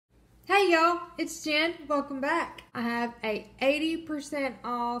Hey y'all, it's Jen. Welcome back. I have a 80%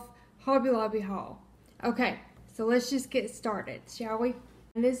 off Hobby Lobby haul. Okay, so let's just get started, shall we?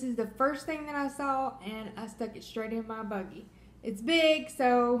 And this is the first thing that I saw, and I stuck it straight in my buggy. It's big,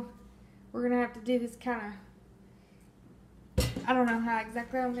 so we're gonna have to do this kind of, I don't know how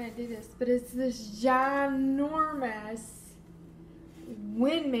exactly I'm gonna do this, but it's this ginormous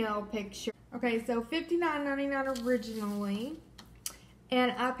windmill picture. Okay, so $59.99 originally,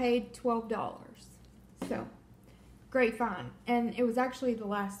 and I paid $12. So, great find. And it was actually the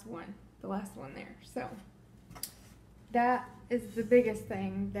last one there. So, that is the biggest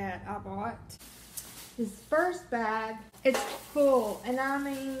thing that I bought. This first bag, it's full, and I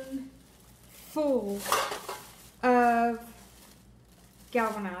mean full of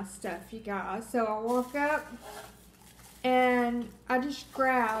galvanized stuff, you guys. So I walk up and I just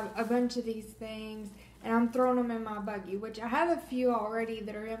grab a bunch of these things and I'm throwing them in my buggy, which I have a few already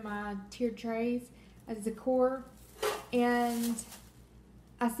that are in my tiered trays as decor. And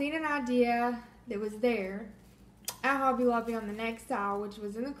I seen an idea that was there at Hobby Lobby on the next aisle, which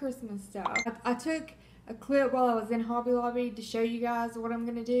was in the Christmas stuff. I took a clip while I was in Hobby Lobby to show you guys what I'm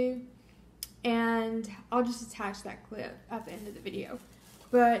going to do. And I'll just attach that clip at the end of the video.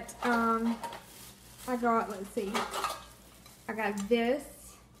 But I got, let's see, I got this,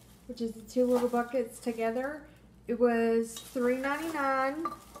 which is the two little buckets together. It was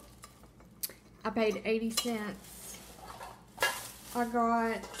 $3.99. I paid 80 cents. I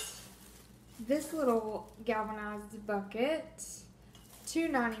got this little galvanized bucket,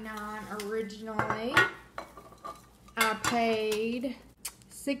 $2.99 originally. I paid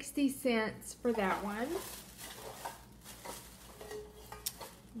 60 cents for that one.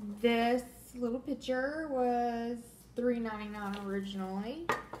 This little pitcher was $3.99 originally.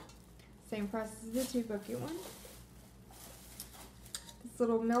 Same price as the two bucket one. This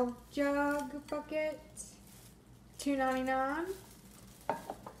little milk jug bucket, $2.99.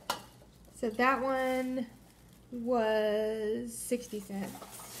 So that one was 60 cents.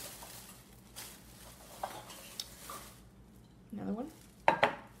 Another one.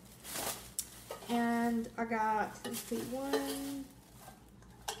 And I got, let's see,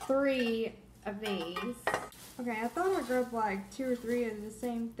 3 of these. Okay, I thought I grabbed like 2 or 3 of the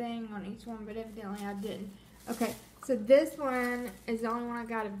same thing on each one, but evidently I didn't. Okay, so this one is the only one I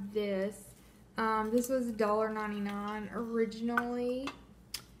got of this. This was $1.99 originally.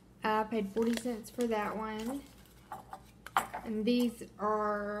 I paid 40 cents for that one. And these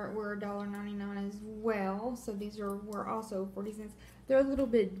were $1.99 as well. So these were also 40 cents. They're a little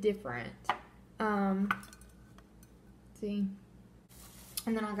bit different. See?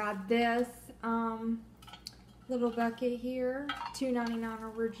 And then I got this little bucket here,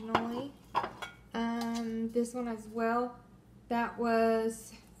 $2.99 originally. This one as well, that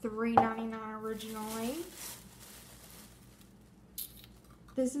was $3.99 originally.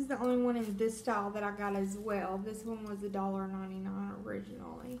 This is the only one in this style that I got as well. This one was $1.99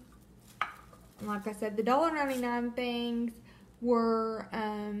 originally. And like I said, the $1.99 things were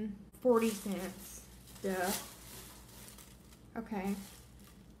 40 cents. Duh. Okay.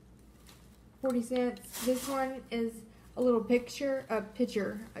 40 cents. This one is a little pitcher,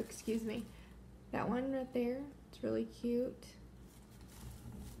 excuse me. That one right there. It's really cute.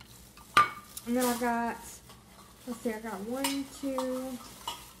 And then I got, let's see, I got 1, 2,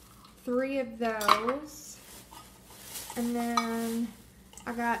 3 of those. And then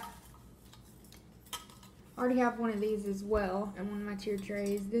I already have one of these as well in one of my tiered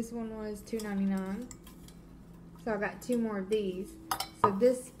trays. This one was $2.99. So I got 2 more of these. So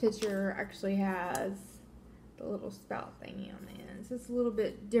this picture actually has the little spout thingy on the end. So it's a little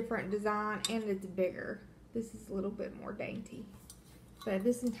bit different design and it's bigger. This is a little bit more dainty. But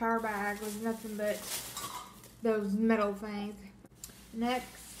this entire bag was nothing but those metal things. Next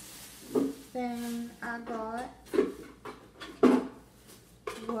thing I got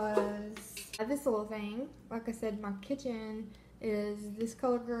was this little thing. Like I said, my kitchen is this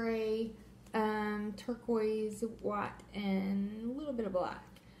color gray, turquoise, white, and a little bit of black.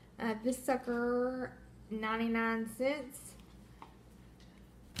 This sucker, 99 cents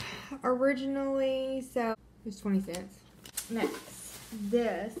originally, so it was 20 cents. Next,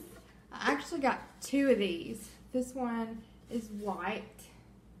 this, I actually got 2 of these. This one is white.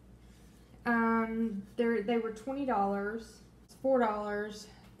 They were $20. It's $4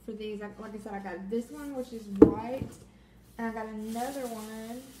 for these. Like I said, I got this one, which is white, and I got another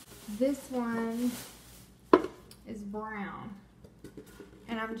one. This one is brown,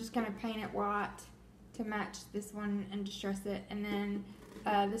 and I'm just going to paint it white to match this one and distress it. And then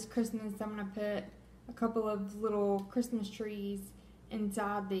this Christmas I'm going to put a couple of little Christmas trees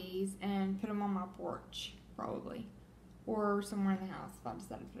inside these and put them on my porch, probably. Or somewhere in the house if I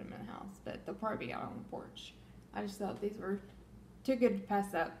decide to put them in the house. But they'll probably be out on the porch. I just thought these were too good to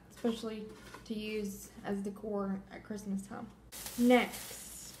pass up, especially to use as decor at Christmas time.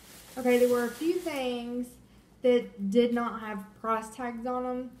 Next, okay, there were a few things that did not have price tags on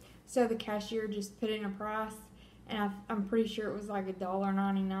them, so the cashier just put in a price, and I'm pretty sure it was like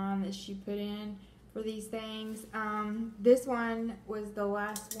 $1.99 that she put in for these things. This one was the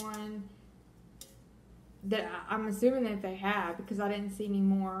last one that I'm assuming that they have, because I didn't see any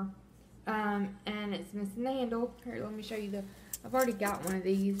more. And it's missing the handle. Here, let me show you I've already got one of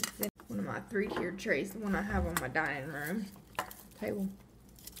these. It's in one of my 3-tiered trays, the one I have on my dining room table.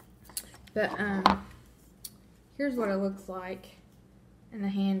 But, here's what it looks like in the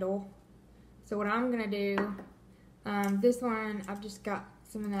handle. So what I'm going to do, this one, I've just got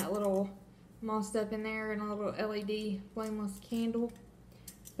some of that little mossed up in there and a little LED flameless candle.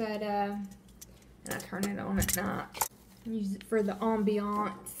 But, and I turn it on at night. Use it for the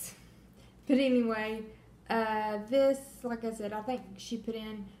ambiance. But anyway, this, like I said, I think she put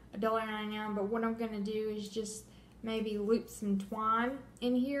in $1.99, but what I'm going to do is just maybe loop some twine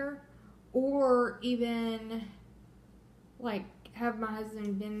in here, or even like have my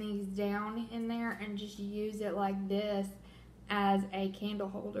husband bend these down in there and just use it like this as a candle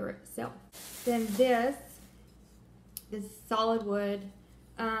holder itself. Then this is solid wood.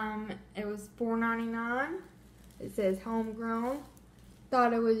 It was $4.99. It says homegrown.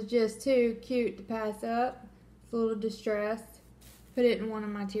 Thought it was just too cute to pass up. It's a little distressed. Put it in one of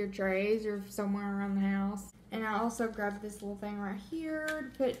my tier trays or somewhere around the house. And I also grabbed this little thing right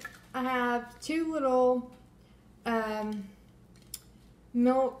here to put. I have 2 little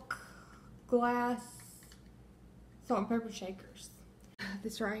milk glass salt and pepper shakers.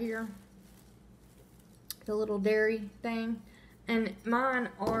 This right here, the little dairy thing, and mine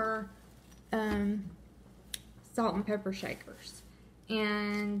are salt and pepper shakers.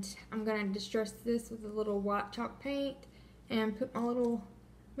 And I'm gonna distress this with a little white chalk paint and put my little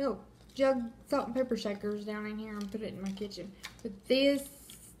milk jug salt and pepper shakers down in here and put it in my kitchen. But this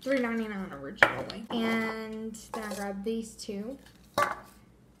 $3.99 originally. And then I grabbed these 2.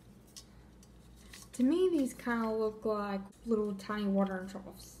 To me, these kind of look like little tiny watering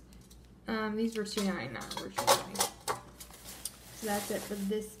troughs. These were $2.99 originally. So that's it for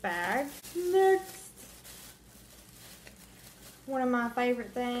this bag. Next, one of my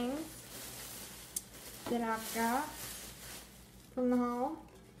favorite things that I've got from the haul.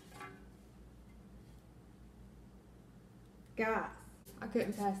 Guys, I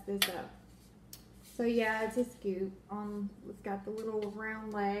couldn't pass this up. So yeah, it's a scoop. It's got the little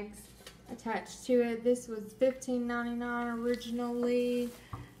round legs attached to it. This was $15.99 originally,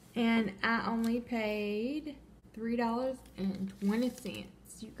 and I only paid $3.20,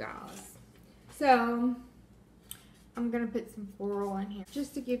 you guys. So I'm gonna put some floral in here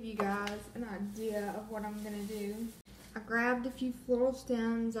just to give you guys an idea of what I'm gonna do. I grabbed a few floral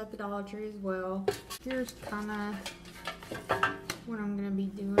stems at the Dollar Tree as well. Here's kind of what I'm gonna be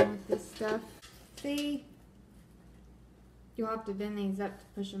doing with this stuff. See, you'll have to bend these up to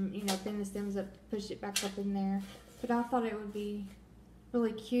push them, bend the stems up to push it back up in there. But I thought it would be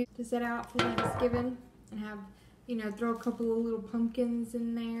really cute to set out for Thanksgiving and have, throw a couple of little pumpkins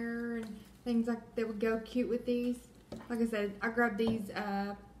in there and things like that would go cute with these. Like I said, I grabbed these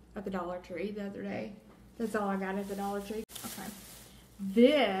at the Dollar Tree the other day. That's all I got at the Dollar Tree. Okay.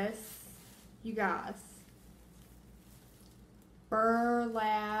 This, you guys,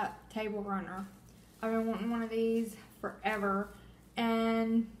 burlap table runner. I've been wanting one of these forever,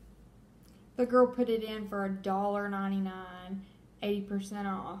 and the girl put it in for $1.99, 80%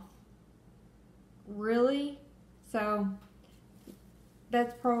 off. Really? So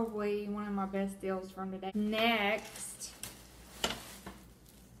that's probably one of my best deals from today. Next,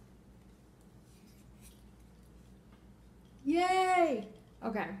 yay!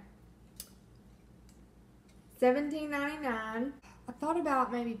 Okay, $17.99. I thought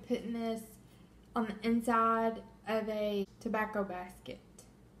about maybe putting this on the inside of a tobacco basket.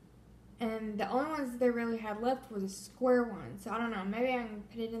 And the only ones they really had left were the square ones. So I don't know, maybe I can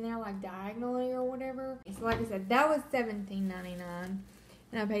put it in there like diagonally or whatever. So like I said, that was $17.99.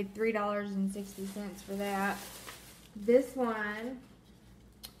 And I paid $3.60 for that. This one,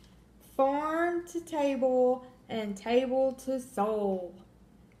 farm to table and table to soul.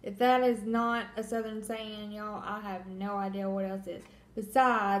 If that is not a southern saying, y'all, I have no idea what else is.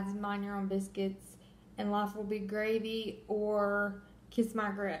 Besides, mind your own biscuits and life will be gravy, or kiss my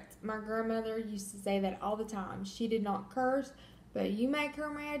grits. My grandmother used to say that all the time. She did not curse, but you make her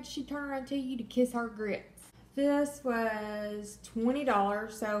mad, she turn around to you to kiss her grits. This was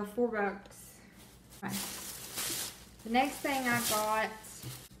 $20, so $4. Okay. The next thing I got,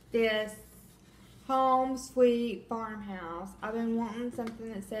 this Home Sweet Farmhouse. I've been wanting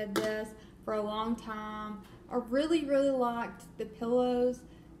something that said this for a long time. I really, really liked the pillows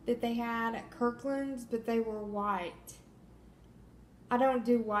that they had at Kirkland's, but they were white. I don't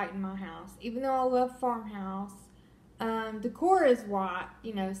do white in my house, even though I love Farmhouse. Decor is white,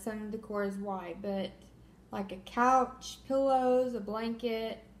 you know, some decor is white, but like a couch, pillows, a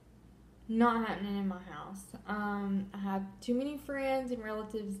blanket, not happening in my house. I have too many friends and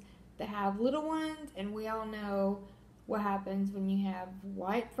relatives that have little ones, and we all know what happens when you have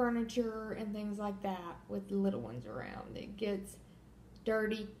white furniture and things like that with little ones around. It gets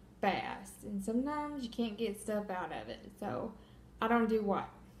dirty fast, and sometimes you can't get stuff out of it, so I don't do white.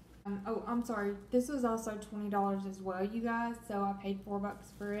 Oh, I'm sorry, this was also $20 as well, you guys, so I paid $4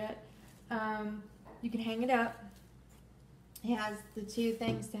 for it. You can hang it up. It has the two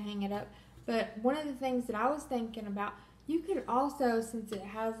things to hang it up, but one of the things that I was thinking about, you could also, since it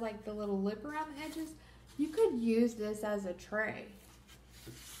has like the little lip around the edges, you could use this as a tray.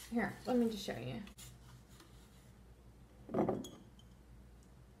 Here, let me just show you.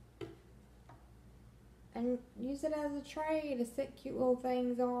 And use it as a tray to sit cute little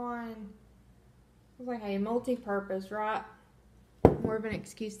things on. It's like a multi-purpose, right? More of an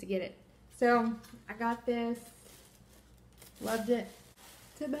excuse to get it. So, I got this. Loved it.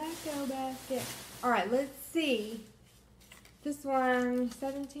 Tobacco basket. Alright, let's see. This one,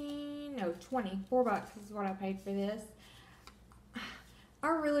 17, no, 20, $4 is what I paid for this. I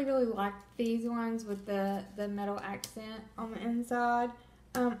really, really like these ones with the metal accent on the inside.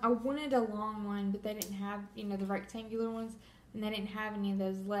 I wanted a long one, but they didn't have, you know, the rectangular ones, and they didn't have any of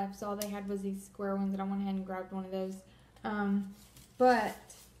those left, so all they had was these square ones, and I went ahead and grabbed one of those. But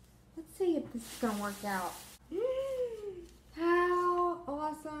let's see if this is going to work out. How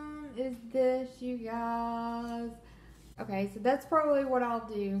awesome is this, you guys? Okay, so that's probably what I'll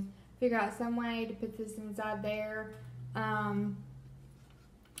do. Figure out some way to put this inside there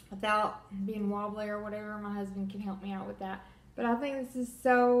without being wobbly or whatever. My husband can help me out with that. But I think this is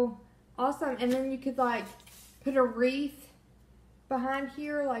so awesome. And then you could like put a wreath behind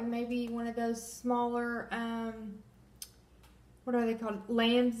here, like maybe one of those smaller, what are they called?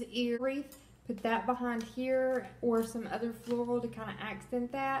 Lamb's ear wreath. Put that behind here, or some other floral to kind of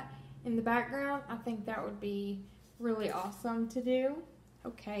accent that in the background. I think that would be really awesome to do.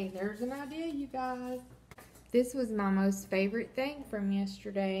 Okay, there's an idea, you guys. This was my most favorite thing from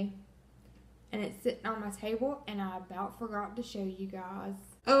yesterday, and it's sitting on my table, and I about forgot to show you guys.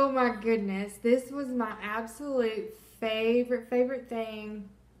 Oh my goodness, this was my absolute favorite thing.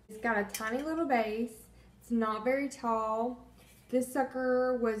 It's got a tiny little base. It's not very tall. This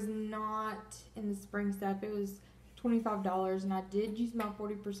sucker was not in the spring stuff. It was $25, and I did use my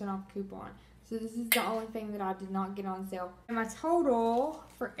 40% off coupon. So this is the only thing that I did not get on sale. And my total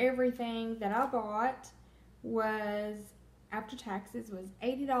for everything that I bought was, after taxes, was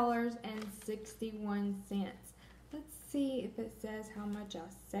 $80.61. Let's see if it says how much I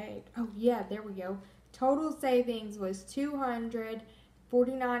saved. Oh yeah, there we go. Total savings was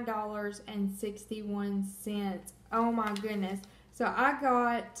 $249.61. Oh my goodness. So I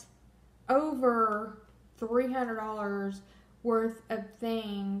got over $300 worth of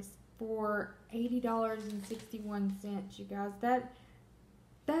things for $80.61, you guys.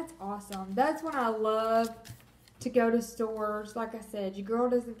 That's awesome. That's when I love to go to stores. Like I said, your girl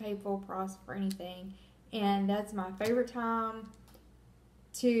doesn't pay full price for anything, and that's my favorite time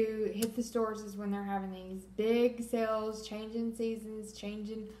to hit the stores, is when they're having these big sales, changing seasons,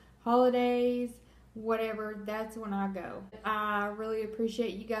 changing holidays, whatever. That's when I go. I really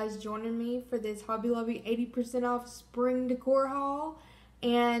appreciate you guys joining me for this Hobby Lobby 80% off spring decor haul,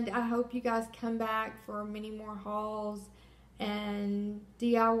 and I hope you guys come back for many more hauls and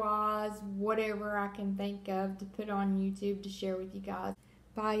DIYs, whatever I can think of to put on YouTube to share with you guys.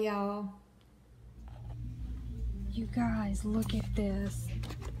 Bye, y'all. You guys, look at this.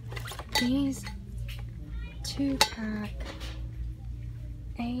 These 2-pack,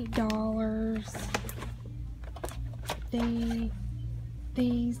 $8.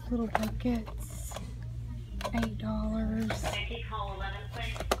 These little buckets, $8.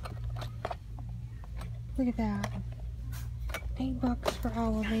 Look at that. $8 for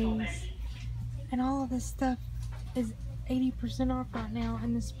all of these. And all of this stuff is 80% off right now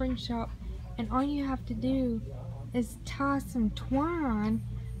in the spring shop. And all you have to do is tie some twine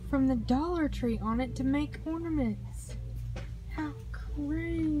from the Dollar Tree on it to make ornaments. How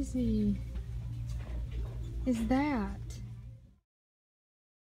crazy is that?